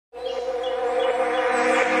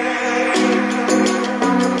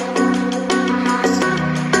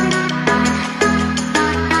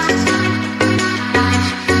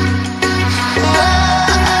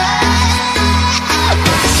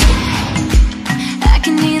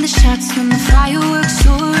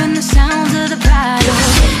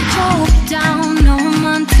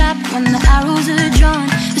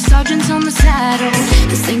virgins on the saddle.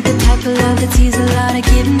 This ain't the type of love that sees a lot of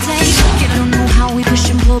give and take. I don't know how we push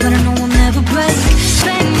and pull, but I know we'll never break.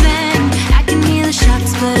 Bang, bang, I can hear the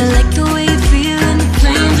shots, but I like the way you feel in the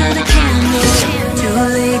flames of the candle. Too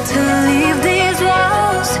late to leave these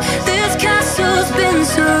walls. This castle's been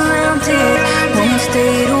surrounded. Won't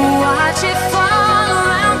stay to watch it fall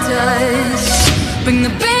around us. Bring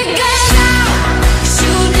the big guns out,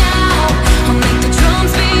 shoot now. I'll make the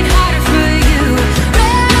drums beat harder for you.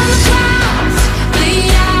 Red on the clouds,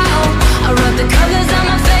 bleed out. I'll rub the colors on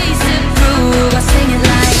my face to prove. I sing it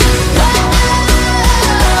like whoa.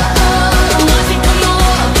 Watch me put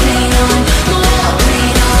more paint on, more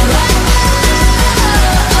paint on.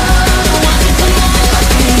 Watch me put more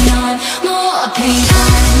paint on, more paint on.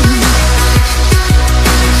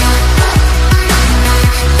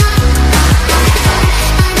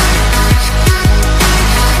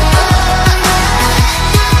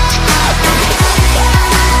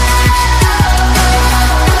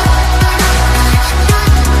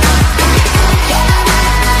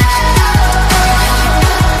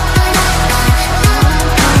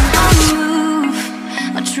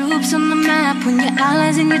 On the map when your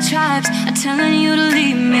allies and your tribes are telling you to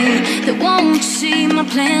leave me. They won't see my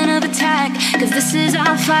plan of attack, cause this is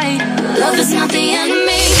our fight. Love is not the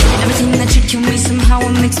enemy. Everything that should kill me somehow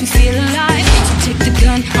it makes me feel alive. So take the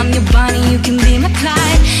gun, I'm your Bonnie, you can be my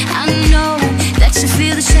Clyde. I know that you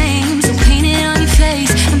feel the same, so paint it on your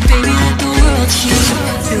face and baby let the world see.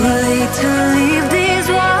 Too late to leave these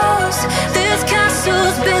walls. This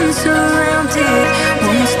castle's been surrounded.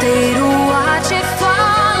 Won't stay to watch it fall.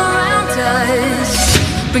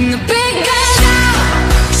 Bring the big guns out,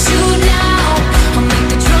 shoot now. I'll make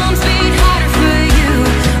the drums beat harder for you.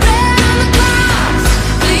 Red on the clouds,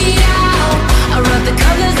 bleed out. I'll rub the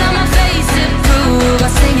colors on my face to prove. I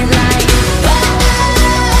sing it like whoa.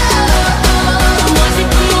 Watch me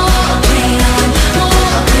put more paint on,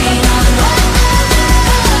 more paint on.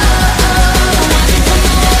 Watch me put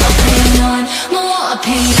more paint on, more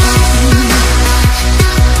paint on.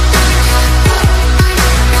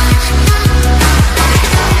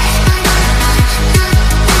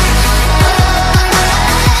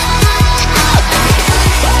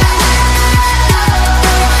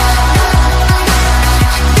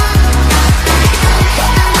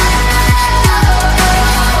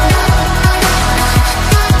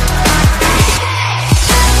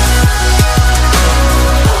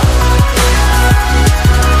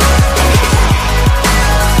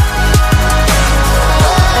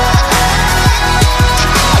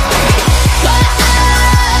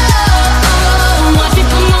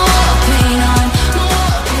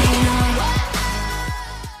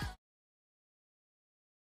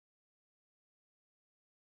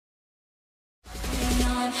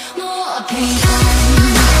 More pain.